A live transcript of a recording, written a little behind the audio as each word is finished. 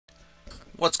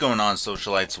What's going on,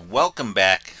 Socialites? Welcome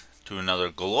back to another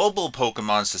Global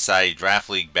Pokemon Society Draft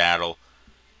League battle.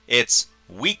 It's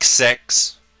Week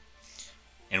 6,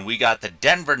 and we got the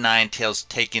Denver Ninetales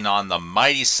taking on the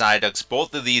Mighty Psyducks.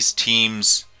 Both of these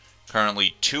teams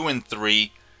currently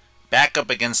 2-3, back up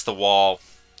against the wall,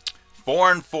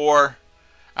 4-4.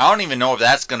 I don't even know if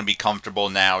that's going to be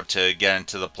comfortable now to get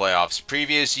into the playoffs.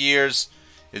 Previous years,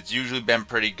 it's usually been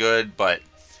pretty good, but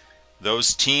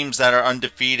those teams that are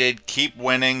undefeated keep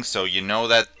winning, so you know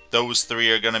that those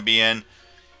three are going to be in.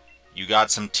 You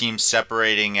got some teams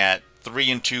separating at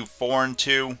 3-2,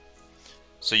 4-2.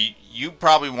 So you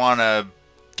probably want to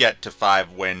get to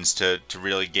 5 wins to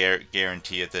really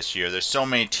guarantee it this year. There's so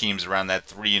many teams around that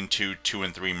 3-2,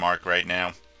 2-3 mark right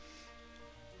now.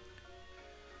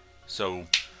 So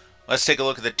let's take a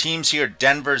look at the teams here.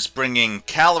 Denver's bringing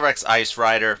Calyrex Ice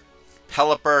Rider,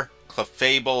 Pelipper,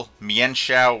 Clefable,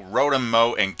 Mienshao,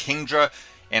 Rotom, and Kingdra.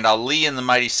 And Ali and the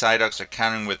Mighty Psyducks are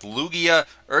counting with Lugia,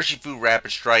 Urshifu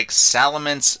Rapid Strike,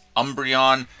 Salamence,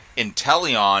 Umbreon,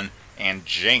 Inteleon, and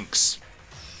Jynx.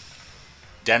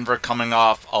 Denver coming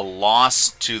off a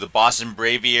loss to the Boston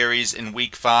Braviaries in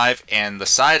Week 5, and the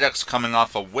Psyducks coming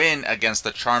off a win against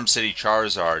the Charm City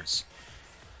Charizards.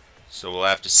 So we'll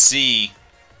have to see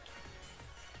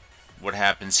what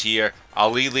happens here.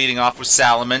 Ali leading off with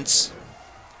Salamence.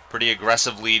 Pretty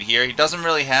aggressive lead here. He doesn't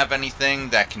really have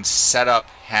anything that can set up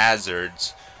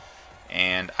hazards.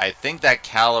 And I think that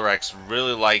Calyrex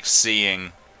really likes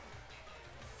seeing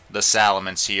the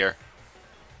Salamence here.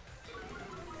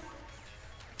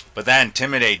 But that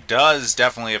Intimidate does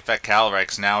definitely affect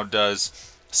Calyrex. Now,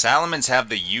 does Salamence have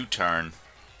the U-turn?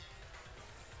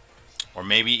 Or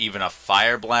maybe even a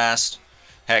Fire Blast?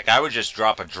 Heck, I would just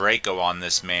drop a Draco on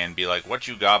this man. Be like, what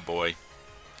you got, boy?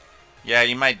 Yeah,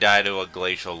 you might die to a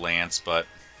Glacial Lance, but...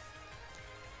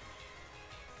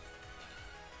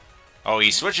 Oh,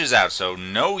 he switches out, so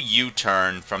no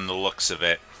U-turn from the looks of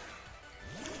it.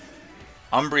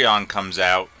 Umbreon comes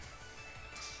out.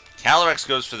 Calyrex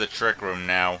goes for the Trick Room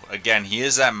now. Again, he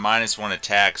is at -1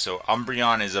 attack, so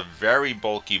Umbreon is a very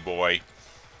bulky boy.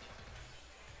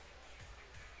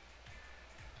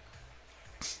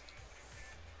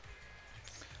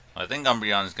 I think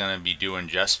Umbreon is going to be doing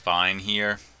just fine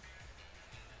here.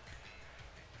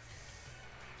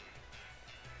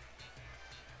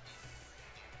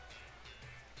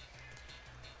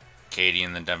 Katie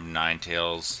and the Denver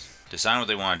Ninetales decide what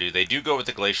they want to do. They do go with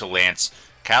the Glacial Lance.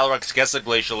 Calyrex gets the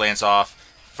Glacial Lance off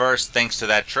first thanks to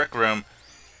that Trick Room.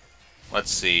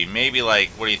 Let's see, maybe like,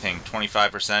 what do you think,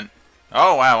 25%?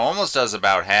 Oh wow, almost does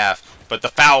about half. But the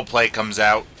Foul Play comes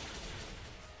out.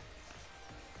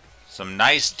 Some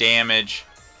nice damage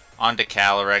onto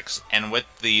Calyrex, and with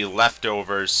the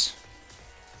leftovers,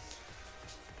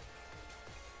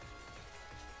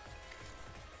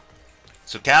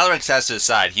 so Calyrex has to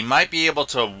decide. He might be able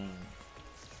to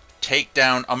take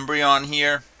down Umbreon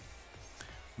here,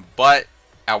 but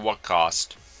at what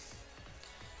cost?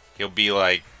 He'll be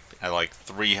like at like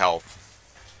 3 health.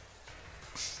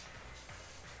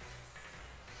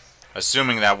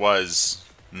 Assuming that was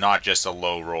not just a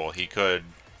low roll.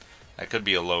 That could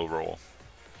be a low roll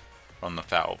from the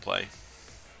Foul Play.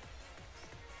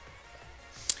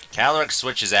 Calyrex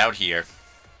switches out here.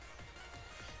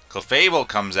 Clefable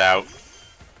comes out.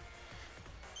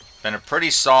 Been a pretty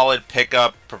solid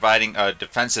pickup, providing a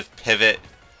defensive pivot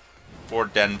for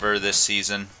Denver this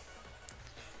season.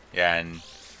 Yeah, and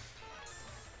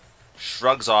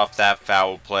shrugs off that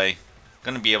Foul Play.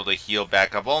 Going to be able to heal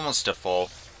back up almost to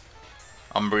full.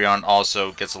 Umbreon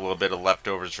also gets a little bit of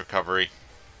leftovers recovery.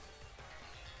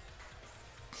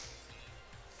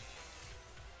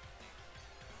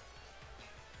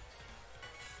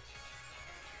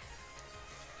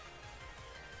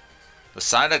 The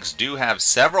Psyducks do have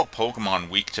several Pokemon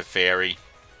weak to Fairy.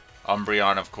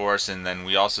 Umbreon, of course, and then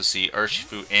we also see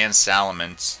Urshifu and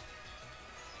Salamence.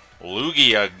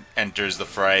 Lugia enters the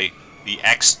fray, the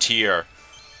X-tier,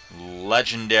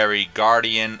 legendary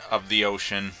guardian of the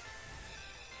ocean.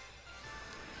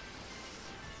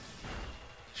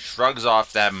 Shrugs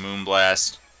off that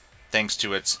Moonblast, thanks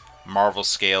to its Marvel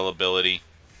Scale ability.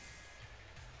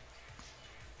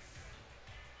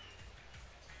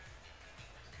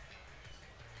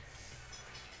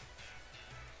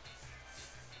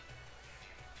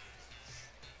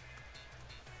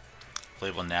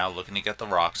 Clefable now looking to get the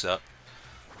rocks up.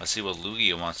 Let's see what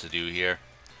Lugia wants to do here.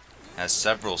 Has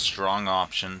several strong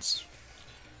options.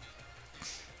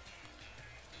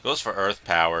 Goes for Earth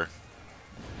Power.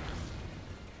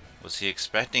 Was he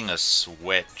expecting a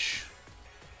switch?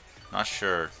 Not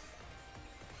sure.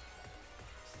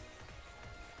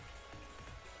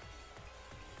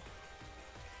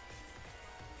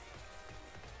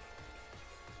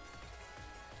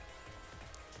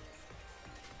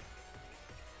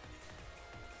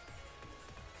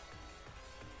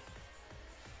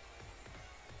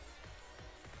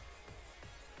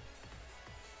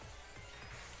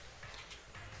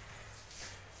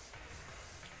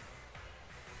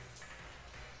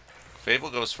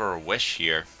 Clefable goes for a Wish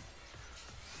here.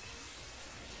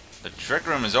 The Trick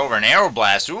Room is over. An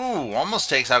Aeroblast. Ooh, almost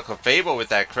takes out Clefable with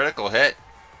that critical hit.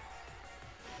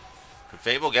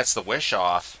 Clefable gets the Wish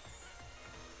off.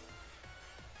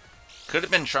 Could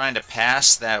have been trying to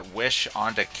pass that Wish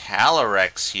onto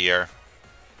Calyrex here.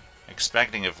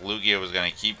 Expecting if Lugia was going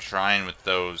to keep trying with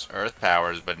those Earth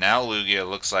Powers. But now Lugia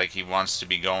looks like he wants to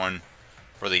be going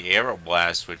for the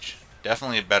Aeroblast, which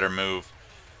definitely a better move.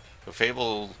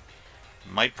 Clefable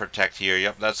might protect here.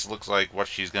 Yep, that looks like what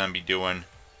she's going to be doing.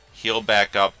 Heal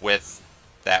back up with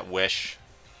that Wish.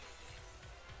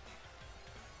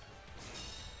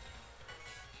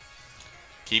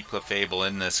 Keep Clefable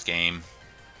in this game.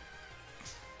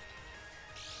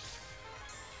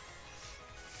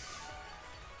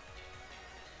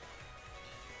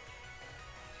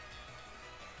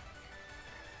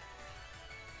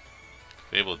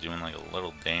 Clefable doing like a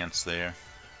little dance there.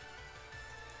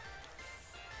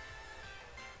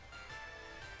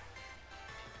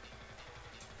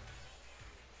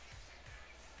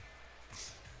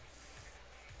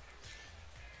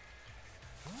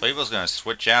 Clefable's going to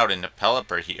switch out into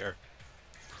Pelipper here.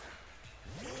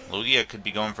 Lugia could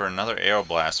be going for another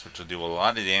Aeroblast, which will do a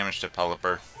lot of damage to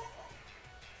Pelipper.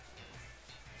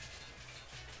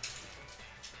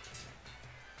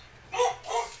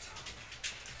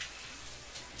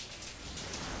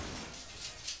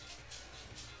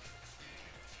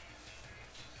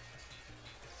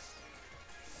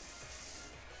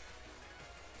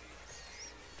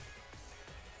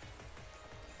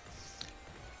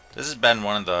 This has been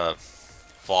one of the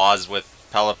flaws with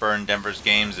Pelipper in Denver's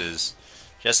games, is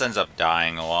just ends up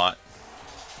dying a lot.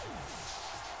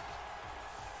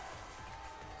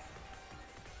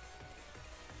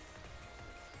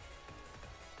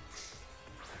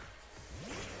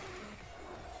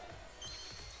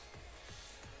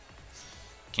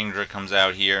 Kingdra comes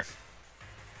out here.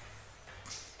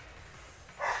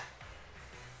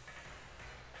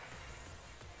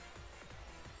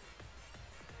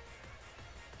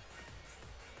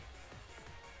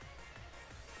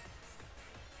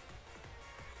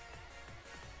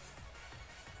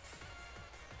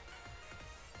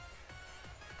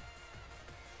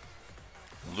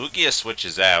 Lugia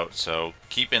switches out, so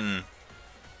keeping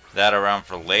that around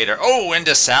for later. Oh,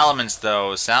 into Salamence,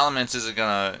 though. Salamence isn't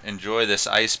going to enjoy this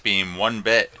Ice Beam one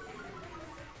bit.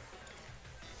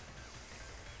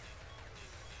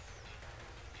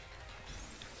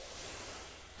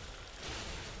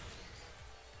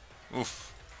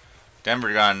 Oof.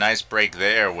 Denver got a nice break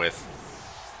there with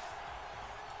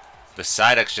the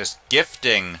Psyducks just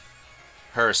gifting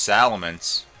her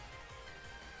Salamence.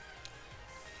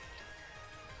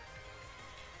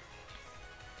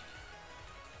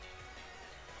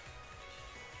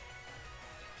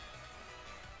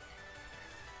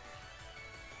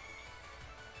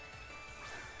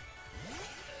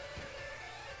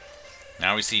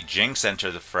 Now we see Jynx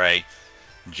enter the fray.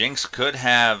 Jynx could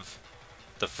have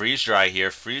the Freeze Dry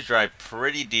here. Freeze Dry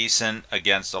pretty decent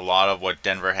against a lot of what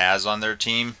Denver has on their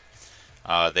team.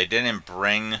 They didn't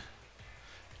bring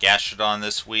Gastrodon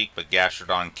this week, but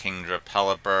Gastrodon, Kingdra,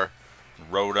 Pelipper,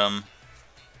 Rotom.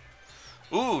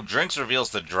 Ooh, Jynx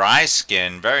reveals the Dry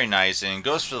Skin. Very nice. And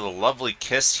goes for the lovely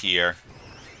Kiss here.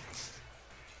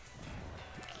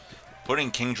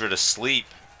 Putting Kingdra to sleep.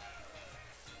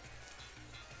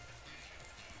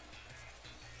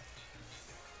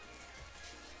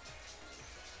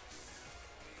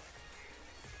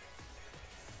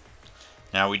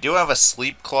 Now, we do have a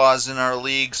sleep clause in our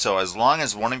league, so as long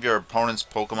as one of your opponent's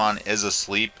Pokemon is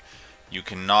asleep, you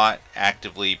cannot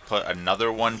actively put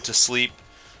another one to sleep.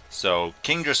 So,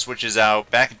 Kingdra switches out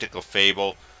back into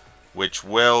Clefable, which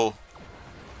will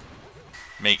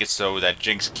make it so that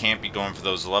Jynx can't be going for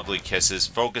those lovely kisses.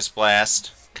 Focus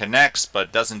Blast connects,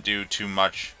 but doesn't do too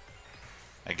much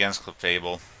against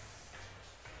Clefable.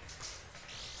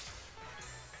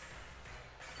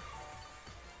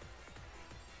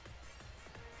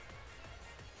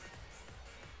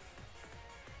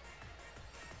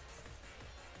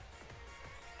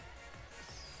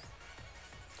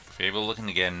 Clefable looking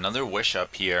to get another Wish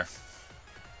up here.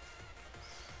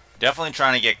 Definitely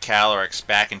trying to get Calyrex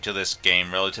back into this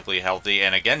game relatively healthy.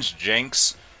 And against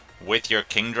Jynx, with your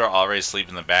Kingdra already asleep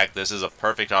in the back, this is a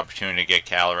perfect opportunity to get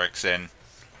Calyrex in.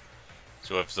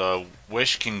 So if the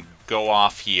Wish can go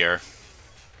off here,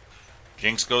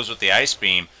 Jynx goes with the Ice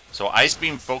Beam. So Ice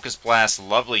Beam, Focus Blast,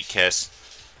 lovely Kiss.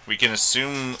 We can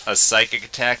assume a Psychic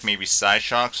Attack, maybe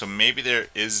Psyshock, so maybe there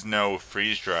is no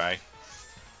Freeze Dry.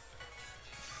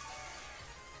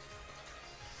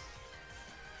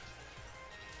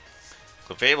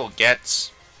 Clefable gets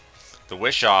the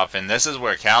Wish off, and this is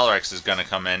where Calyrex is going to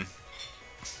come in.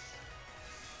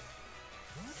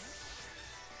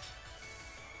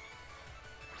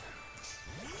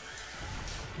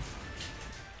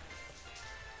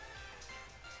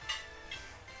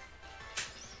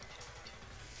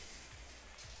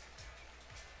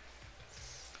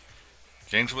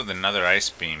 Jynx with another Ice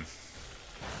Beam.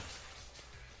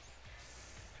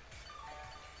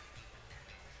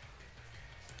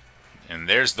 And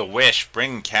there's the Wish,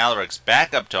 bringing Calyrex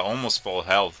back up to almost full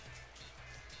health.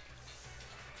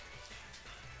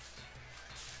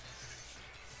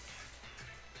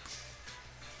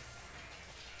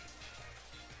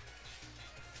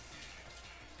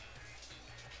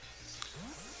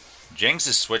 Jynx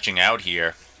is switching out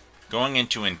here, going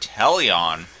into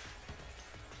Inteleon.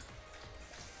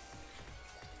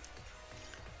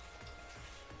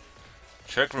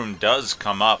 Trick Room does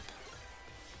come up.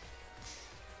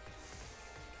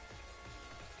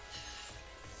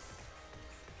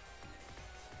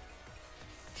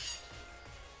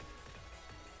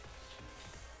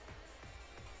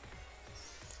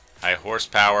 High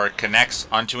horsepower connects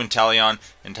onto Inteleon.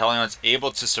 Inteleon's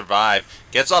able to survive.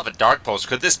 Gets off a Dark Pulse.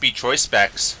 Could this be Choice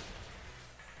Specs?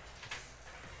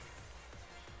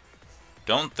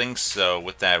 Don't think so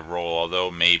with that roll, although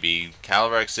maybe.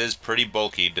 Calyrex is pretty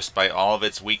bulky despite all of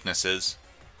its weaknesses.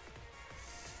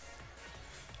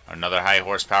 Another high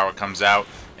horsepower comes out,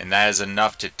 and that is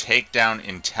enough to take down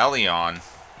Inteleon.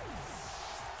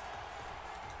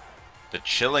 The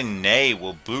Chilling Neigh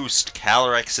will boost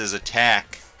Calyrex's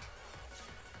attack.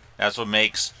 That's what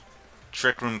makes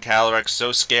Trick Room Calyrex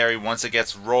so scary once it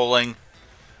gets rolling.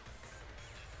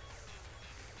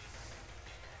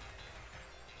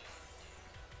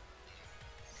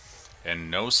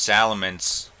 And no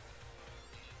Salamence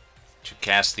to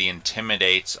cast the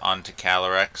Intimidates onto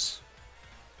Calyrex.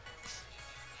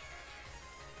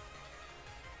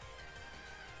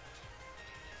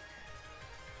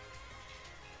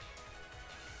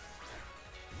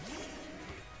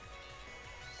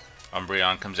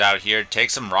 Umbreon comes out here,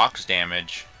 takes some rocks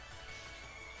damage.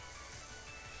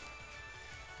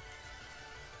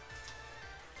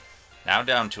 Now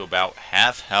down to about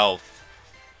half health.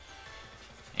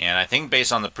 And I think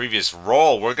based on the previous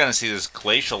roll, we're going to see this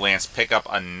Glacial Lance pick up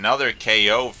another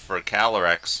KO for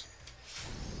Calyrex.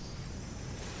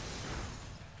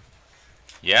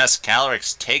 Yes,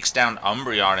 Calyrex takes down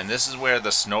Umbreon, and this is where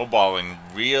the snowballing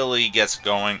really gets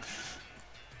going.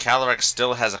 Calyrex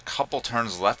still has a couple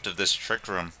turns left of this Trick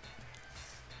Room.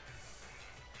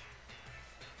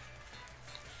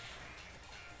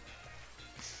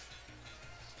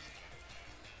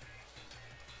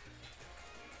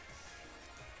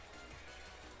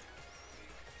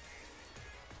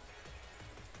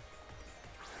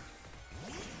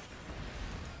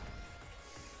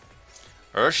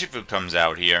 Urshifu comes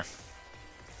out here.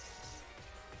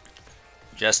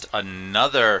 Just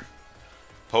another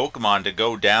Pokemon to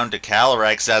go down to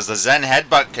Calyrex as the Zen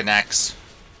Headbutt connects.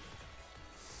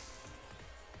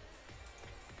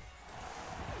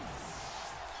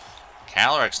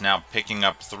 Calyrex now picking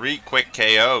up 3 quick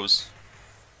KOs.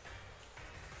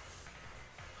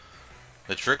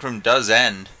 The Trick Room does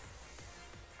end.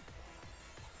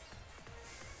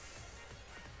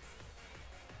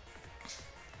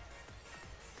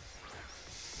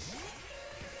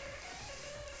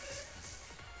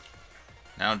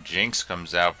 Now Jynx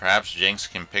comes out. Perhaps Jynx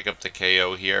can pick up the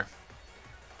KO here.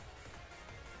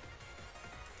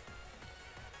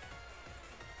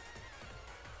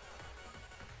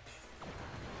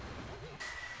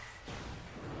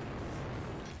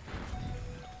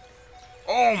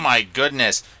 Oh my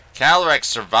goodness! Calyrex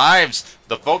survives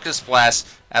the Focus Blast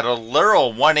at a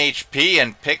literal 1 HP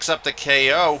and picks up the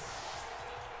KO,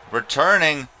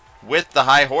 returning with the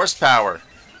high horsepower.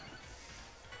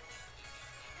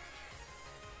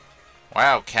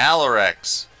 Wow,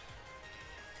 Calyrex,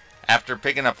 after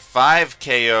picking up 5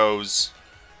 KOs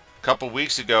a couple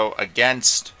weeks ago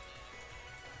against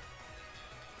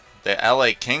the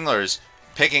LA Kinglers,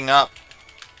 picking up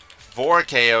 4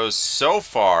 KOs so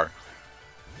far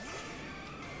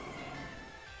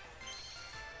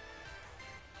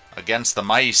against the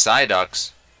Mighty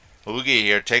Psyducks. Lugia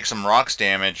here takes some rocks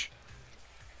damage.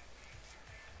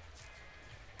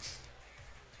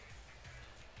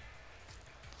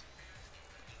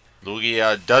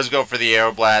 Lugia does go for the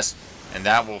Aeroblast, and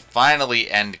that will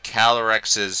finally end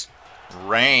Calyrex's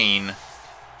reign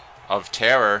of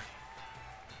terror.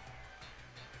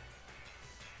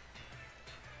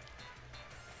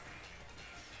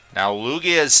 Now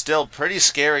Lugia is still pretty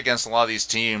scary against a lot of these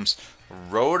teams.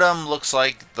 Rotom looks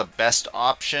like the best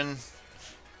option.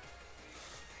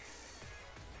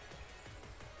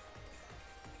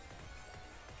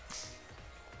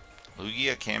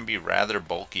 Lugia can be rather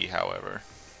bulky, however.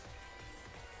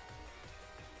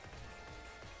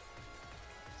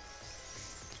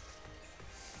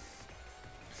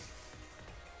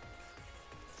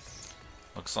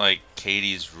 Looks like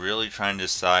Katie's really trying to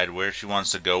decide where she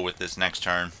wants to go with this next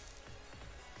turn.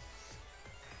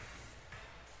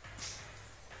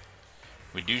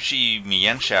 do see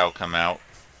Mienshao come out.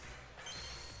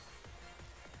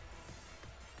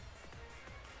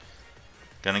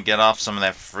 Gonna get off some of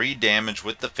that free damage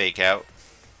with the fake out.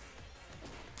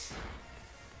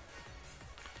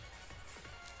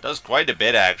 Does quite a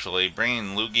bit actually,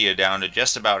 bringing Lugia down to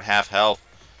just about half health.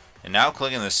 And now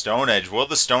clicking the Stone Edge. Will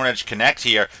the Stone Edge connect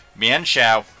here?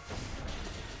 Mienshao.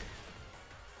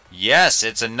 Yes,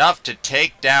 it's enough to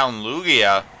take down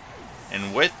Lugia.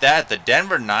 And with that, the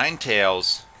Denver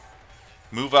Ninetales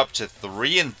move up to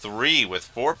 3-3 with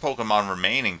 4 Pokemon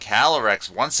remaining.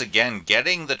 Calyrex once again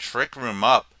getting the Trick Room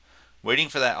up, waiting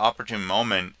for that opportune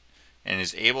moment, and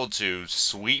is able to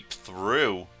sweep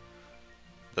through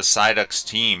the Psyducks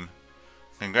team.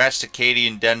 Congrats to Katie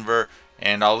in Denver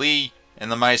and Ali and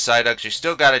the Mighty Psyducks. You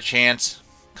still got a chance.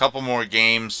 Couple more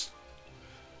games.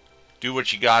 Do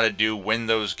what you gotta do. Win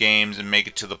those games and make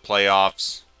it to the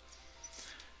playoffs.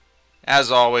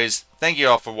 As always, thank you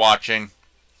all for watching.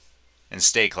 And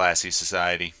stay classy,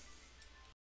 society.